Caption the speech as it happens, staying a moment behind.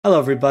Hello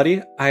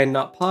everybody, I am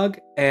NotPog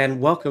and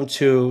welcome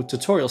to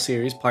tutorial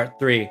series part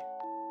 3.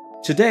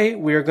 Today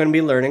we are going to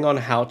be learning on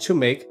how to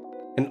make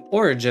an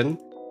origin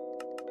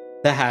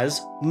that has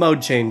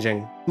mode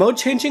changing. Mode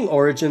changing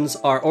origins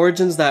are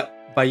origins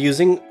that by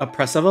using a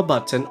press of a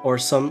button or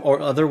some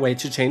other way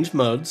to change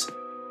modes,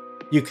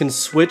 you can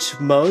switch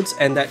modes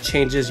and that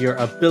changes your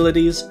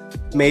abilities,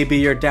 maybe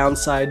your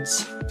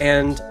downsides,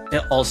 and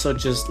it also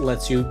just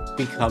lets you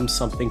become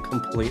something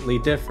completely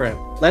different.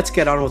 Let's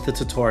get on with the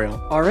tutorial.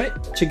 Alright,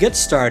 to get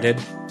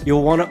started,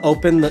 you'll want to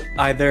open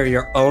either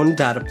your own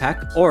data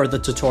pack or the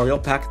tutorial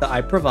pack that I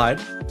provide.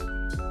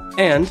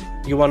 And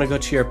you want to go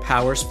to your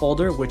powers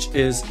folder, which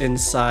is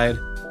inside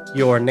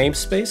your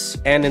namespace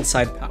and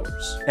inside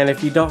powers. And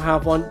if you don't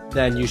have one,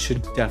 then you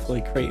should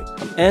definitely create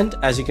one. And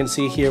as you can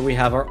see here, we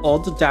have our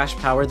old dash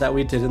power that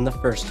we did in the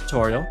first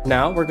tutorial.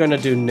 Now we're going to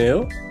do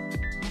new,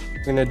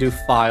 we're going to do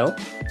file,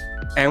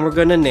 and we're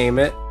going to name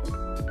it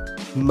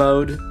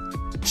mode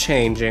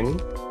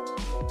changing,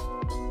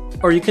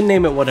 or you can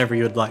name it whatever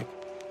you'd like,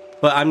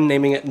 but I'm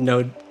naming it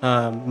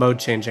mode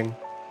changing,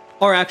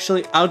 or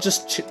actually I'll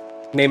just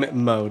name it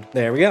mode.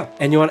 There we go.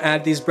 And you want to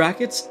add these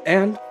brackets,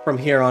 and from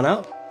here on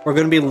out we're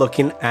going to be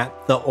looking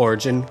at the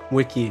origin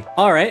wiki.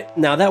 All right,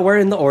 now that we're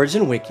in the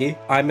origin wiki,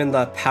 I'm in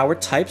the power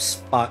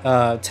types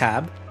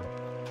tab,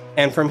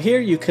 and from here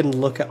you can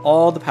look at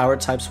all the power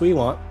types we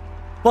want,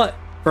 but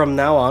from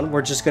now on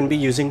we're just going to be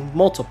using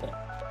multiple.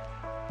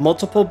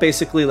 Multiple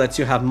basically lets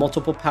you have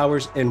multiple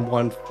powers in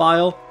one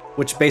file,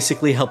 which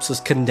basically helps us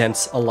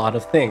condense a lot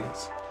of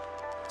things.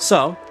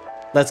 So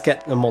let's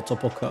get the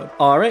multiple code.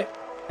 All right,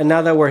 and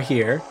now that we're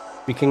here,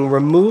 we can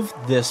remove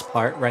this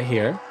part right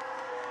here,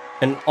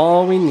 and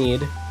all we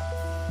need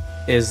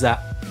is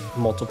that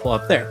multiple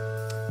up there.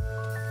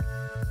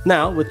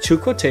 Now with two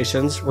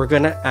quotations, we're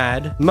gonna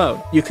add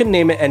mode. You can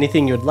name it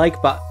anything you'd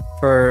like, but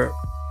for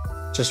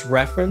just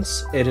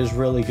reference, it is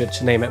really good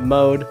to name it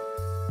mode,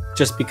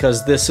 just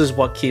because this is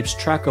what keeps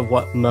track of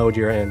what mode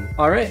you're in.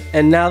 All right,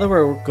 and now that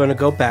we're gonna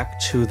go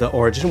back to the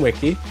origin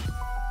wiki,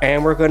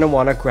 and we're gonna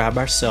wanna grab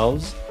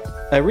ourselves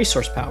a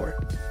resource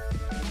power.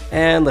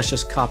 And let's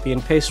just copy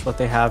and paste what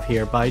they have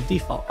here by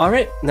default. All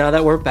right, now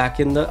that we're back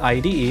in the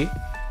IDE,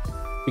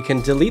 we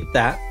can delete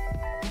that.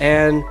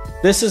 And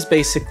this is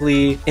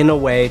basically, in a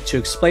way to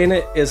explain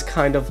it, is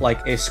kind of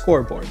like a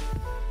scoreboard.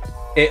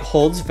 It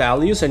holds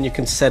values and you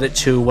can set it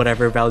to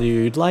whatever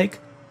value you'd like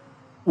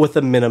with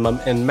a minimum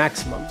and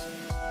maximum.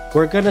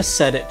 We're gonna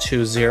set it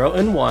to 0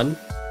 and 1,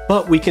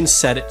 but we can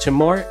set it to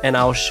more, and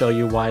I'll show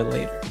you why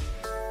later.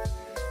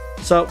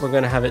 So we're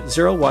gonna have it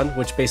 0, 1,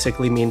 which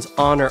basically means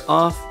on or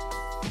off,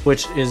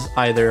 which is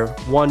either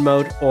one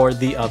mode or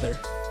the other.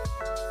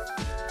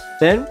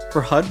 Then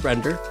for HUD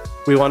render,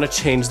 we want to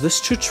change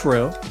this to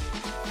true,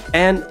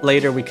 and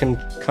later we can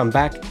come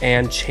back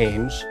and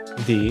change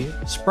the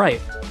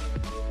sprite.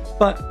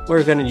 But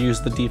we're going to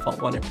use the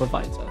default one it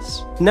provides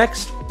us.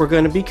 Next, we're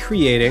going to be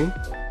creating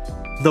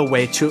the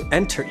way to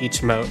enter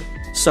each mode.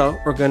 So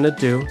we're going to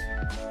do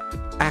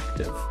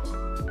active.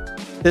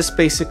 This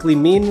basically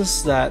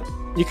means that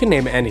you can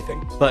name it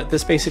anything, but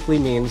this basically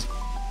means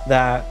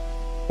that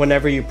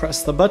whenever you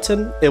press the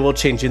button, it will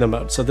change you the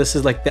mode. So this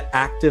is like the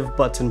active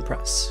button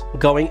press.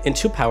 Going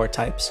into power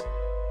types,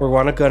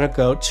 we're gonna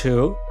go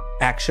to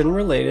action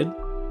related,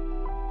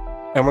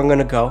 and we're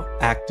gonna go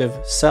active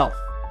self.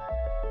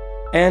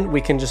 And we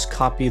can just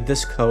copy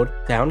this code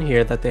down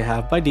here that they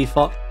have by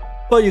default,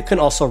 but you can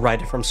also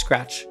write it from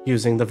scratch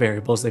using the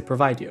variables they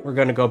provide you. We're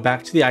gonna go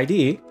back to the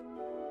IDE,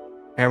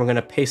 and we're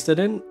gonna paste it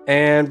in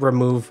and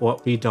remove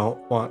what we don't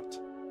want.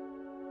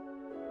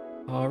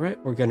 All right,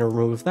 we're gonna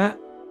remove that.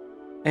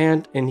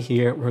 And in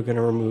here, we're going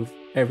to remove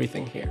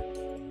everything here.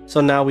 So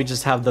now we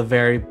just have the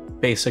very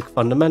basic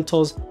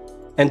fundamentals: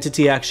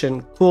 entity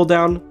action,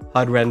 cooldown,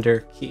 HUD render,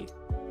 key.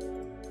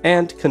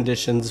 And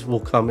conditions will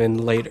come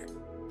in later.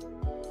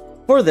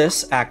 For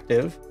this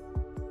active,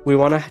 we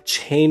want to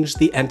change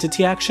the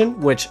entity action,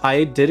 which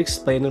I did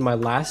explain in my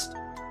last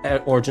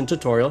origin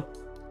tutorial.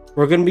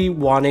 We're going to be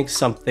wanting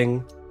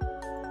something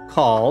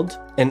called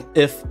an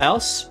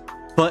if-else,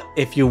 but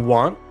if you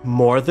want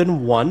more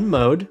than one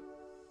mode,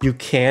 you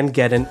can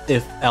get an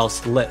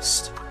if-else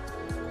list.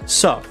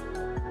 So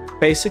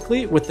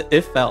basically with the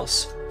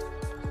if-else,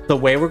 the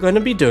way we're going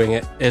to be doing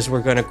it is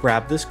we're going to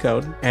grab this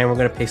code and we're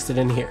going to paste it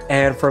in here.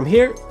 And from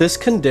here, this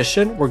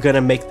condition, we're going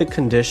to make the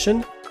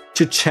condition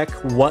to check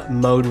what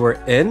mode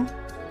we're in.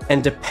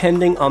 And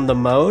depending on the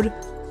mode,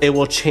 it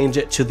will change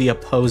it to the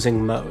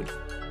opposing mode.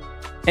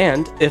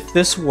 And if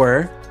this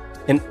were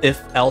an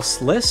if-else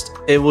list,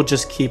 it will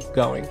just keep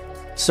going.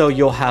 So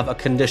you'll have a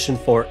condition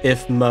for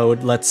if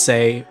mode, let's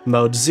say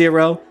mode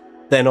 0,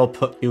 then it'll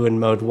put you in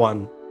mode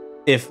 1.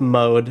 If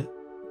mode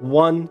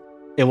 1,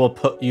 it will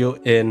put you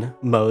in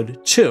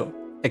mode 2,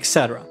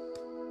 etc.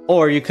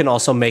 Or you can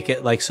also make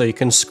it like so you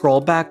can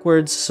scroll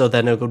backwards, so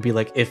then it would be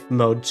like if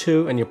mode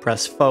 2 and you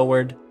press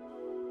forward,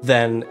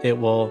 then it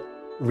will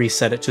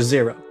reset it to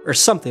 0 or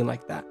something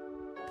like that.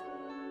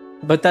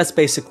 But that's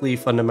basically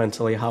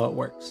fundamentally how it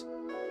works.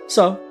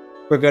 So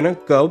we're going to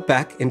go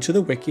back into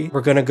the wiki.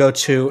 We're going to go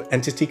to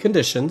entity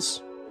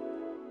conditions.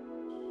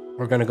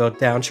 We're going to go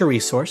down to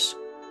resource,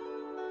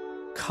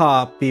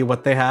 copy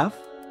what they have.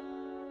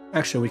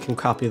 Actually, we can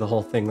copy the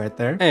whole thing right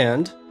there.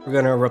 And we're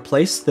going to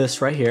replace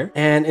this right here.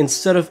 And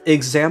instead of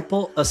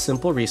example, a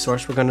simple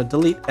resource, we're going to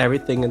delete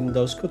everything in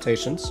those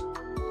quotations.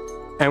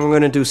 And we're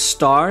going to do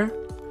star,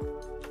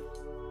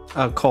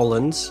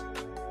 colons,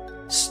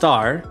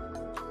 star.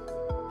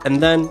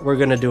 And then we're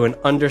going to do an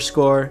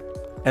underscore.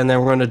 And then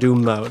we're going to do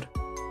mode.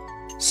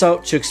 So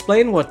to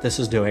explain what this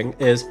is doing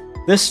is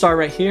this star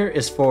right here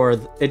is for,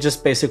 it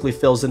just basically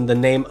fills in the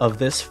name of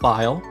this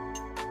file.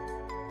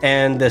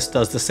 And this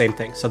does the same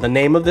thing. So the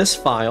name of this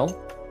file,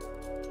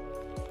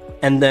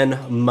 and then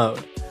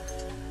mode.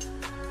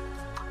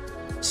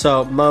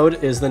 So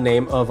mode is the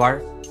name of our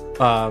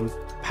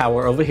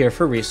power over here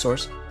for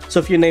resource. So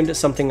if you named it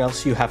something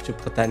else, you have to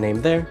put that name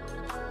there.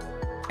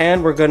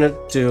 And we're gonna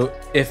do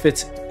if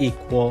it's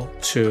equal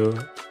to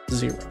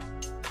 0.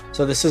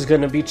 So this is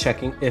gonna be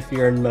checking if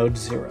you're in mode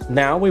 0.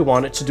 Now we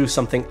want it to do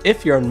something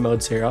if you're in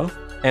mode 0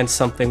 and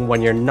something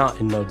when you're not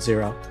in mode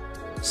 0.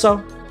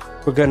 So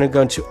we're going to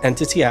go into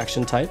entity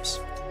action types.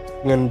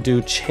 We're going to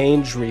do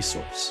change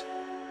resource.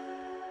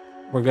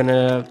 We're going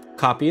to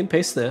copy and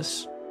paste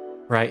this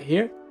right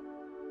here.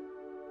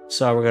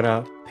 So we're going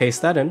to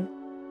paste that in,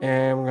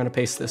 and we're going to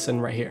paste this in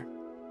right here.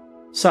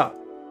 So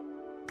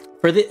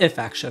for the if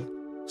action,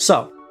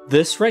 so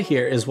this right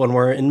here is when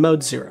we're in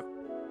mode 0.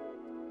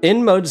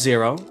 In mode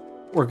 0,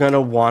 we're going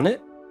to want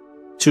it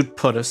to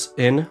put us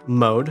in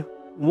mode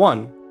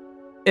 1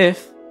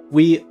 if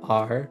we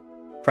are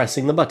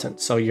pressing the button.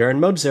 So you're in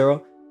mode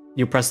 0,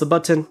 you press the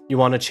button, you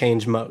want to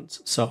change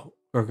modes. So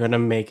we're going to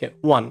make it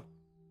 1.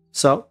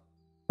 So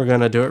we're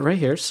going to do it right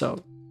here.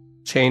 So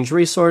change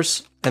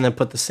resource, and then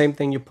put the same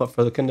thing you put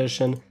for the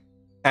condition,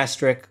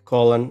 asterisk,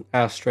 colon,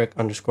 asterisk,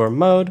 underscore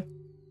mode,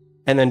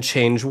 and then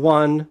change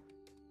 1.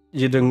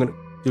 You're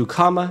do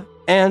comma,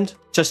 and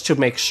just to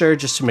make sure,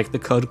 just to make the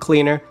code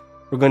cleaner,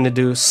 we're going to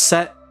do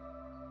set,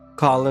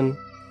 colon,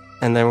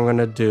 and then we're going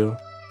to do,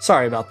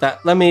 sorry about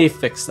that, let me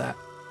fix that.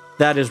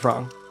 That is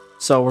wrong.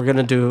 So we're going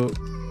to do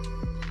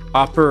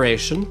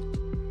operation,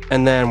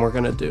 and then we're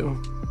going to do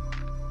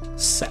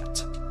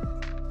set.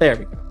 There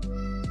we go.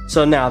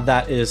 So now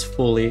that is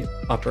fully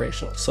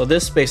operational. So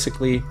this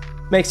basically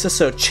makes it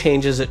so it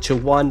changes it to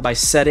 1 by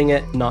setting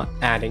it, not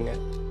adding it.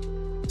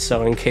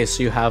 So in case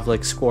you have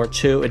like score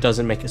 2, it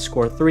doesn't make it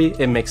score 3,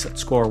 it makes it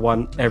score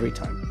 1 every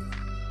time.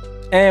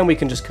 And we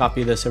can just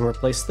copy this and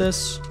replace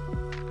this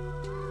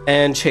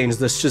and change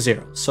this to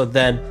 0. So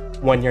then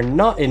when you're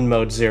not in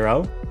mode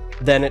 0,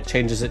 then it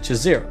changes it to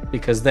 0,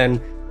 because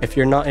then if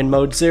you're not in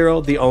mode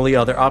 0, the only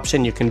other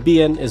option you can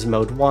be in is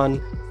mode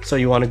 1, so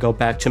you want to go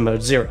back to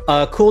mode 0.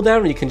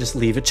 Cooldown, you can just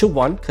leave it to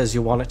 1 because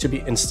you want it to be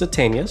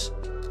instantaneous,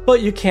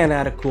 but you can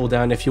add a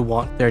cooldown if you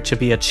want there to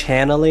be a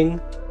channeling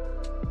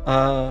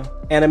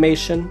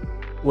animation,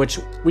 which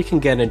we can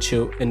get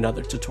into in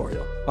another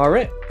tutorial.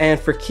 Alright, and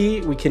for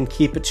key, we can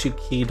keep it to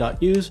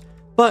key.use,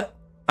 but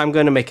I'm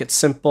going to make it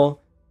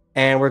simple,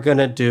 and we're going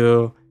to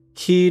do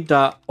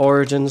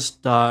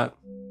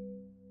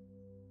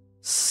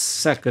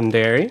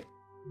key.origins.secondary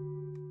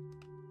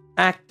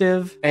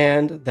active,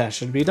 and that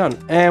should be done.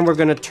 And we're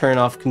going to turn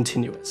off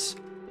continuous.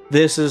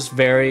 This is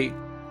very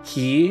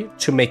key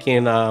to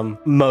making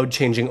mode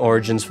changing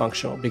origins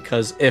functional,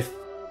 because if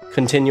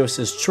continuous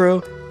is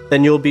true,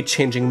 then you'll be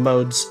changing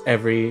modes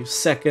every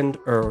second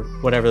or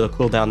whatever the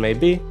cooldown may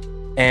be,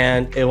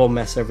 and it will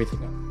mess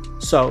everything up.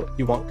 So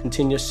you want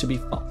continuous to be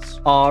false.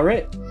 All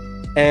right.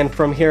 And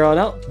from here on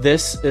out,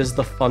 this is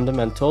the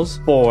fundamentals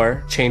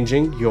for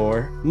changing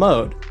your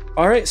mode.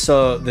 All right,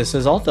 so this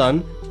is all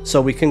done. So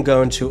we can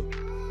go into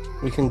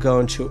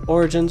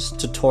origins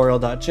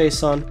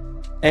tutorial.json,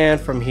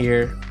 and from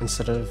here,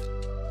 instead of,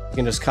 you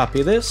can just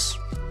copy this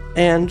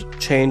and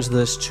change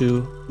this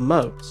to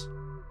modes.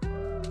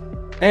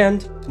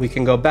 And we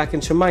can go back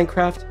into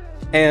Minecraft,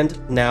 and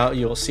now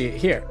you'll see it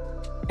here.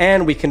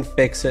 And we can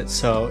fix it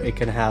so it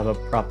can have a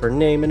proper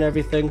name and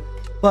everything,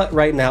 but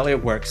right now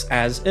it works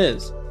as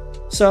is.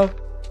 So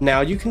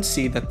now you can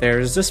see that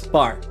there's this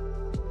bar,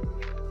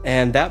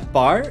 and that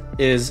bar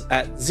is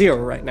at 0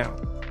 right now,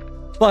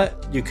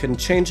 but you can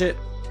change it,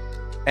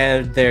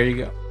 and there you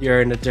go. You're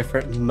in a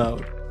different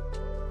mode.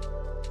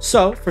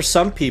 So for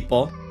some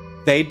people,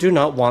 they do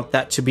not want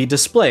that to be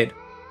displayed,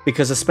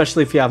 because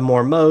especially if you have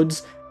more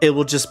modes, it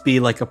will just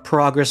be like a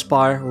progress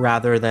bar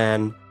rather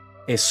than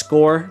a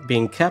score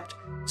being kept.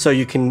 So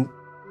you can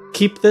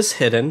keep this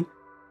hidden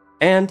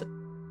and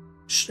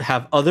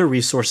have other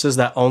resources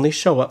that only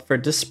show up for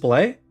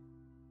display.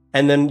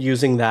 And then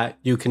using that,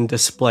 you can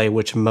display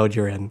which mode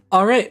you're in.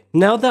 All right,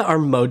 now that our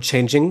mode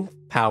changing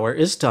power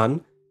is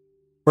done,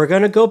 we're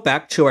going to go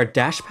back to our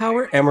dash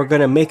power, and we're going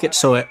to make it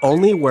so it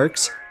only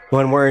works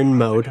when we're in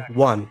mode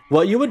 1.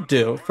 What you would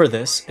do for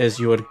this is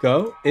you would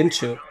go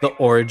into the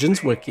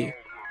Origins wiki.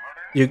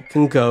 You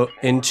can go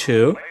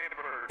into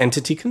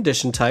entity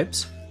condition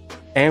types,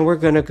 and we're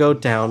going to go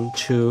down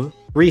to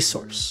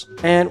resource,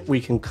 and we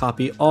can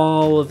copy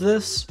all of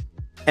this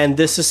And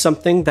this is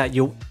something that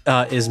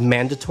is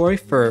mandatory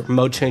for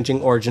mode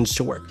changing origins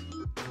to work.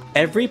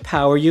 Every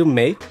power you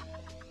make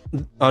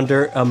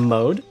under a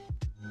mode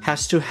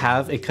has to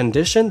have a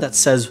condition that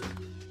says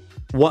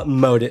what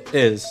mode it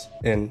is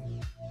in.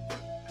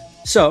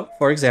 So,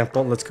 for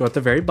example, let's go at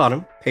the very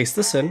bottom, paste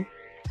this in,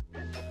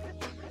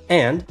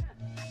 and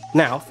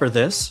now for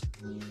this,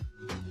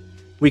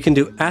 we can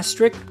do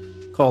asterisk,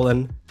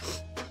 colon,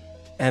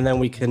 and then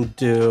we can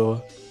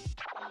do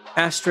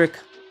asterisk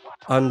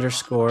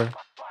underscore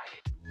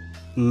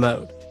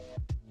mode.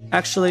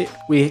 Actually,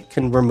 we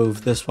can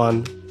remove this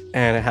one,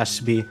 and it has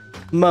to be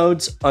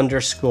modes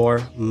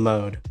underscore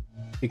mode,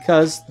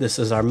 because this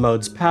is our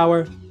mode's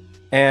power,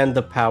 and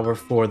the power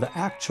for the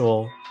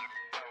actual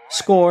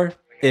score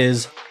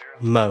is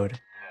mode.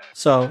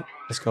 So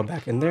let's go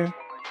back in there,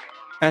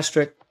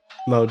 asterisk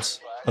modes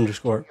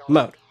underscore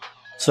mode.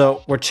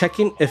 So we're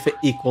checking if it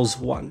equals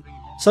 1.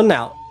 So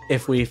now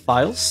if we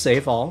file,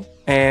 save all,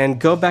 and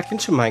go back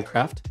into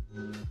Minecraft,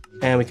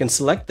 and we can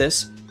select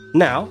this.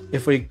 Now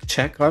if we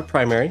check our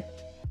primary,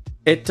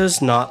 it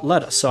does not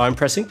let us. So I'm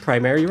pressing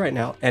primary right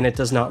now, and it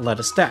does not let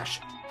us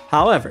dash.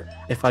 However,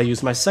 if I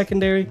use my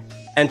secondary,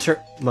 enter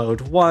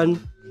mode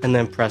 1, and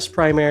then press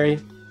primary,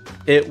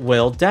 it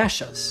will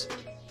dash us.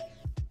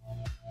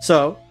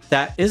 So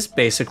that is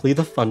basically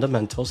the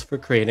fundamentals for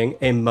creating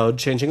a mode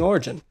changing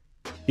origin.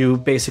 You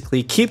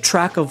basically keep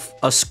track of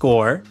a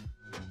score,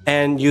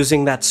 and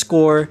using that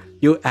score,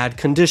 you add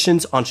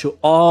conditions onto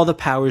all the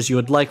powers you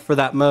would like for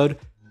that mode,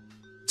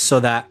 so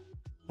that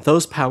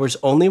those powers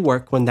only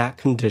work when that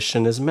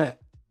condition is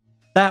met.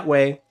 That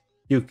way,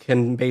 you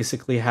can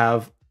basically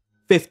have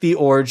 50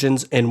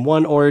 origins in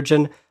one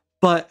origin,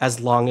 but as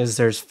long as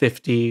there's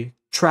 50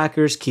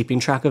 trackers keeping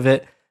track of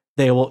it,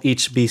 they will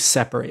each be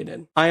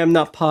separated. I am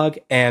NotPog,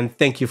 and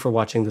thank you for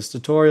watching this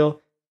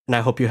tutorial, and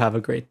I hope you have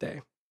a great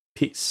day.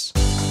 Peace.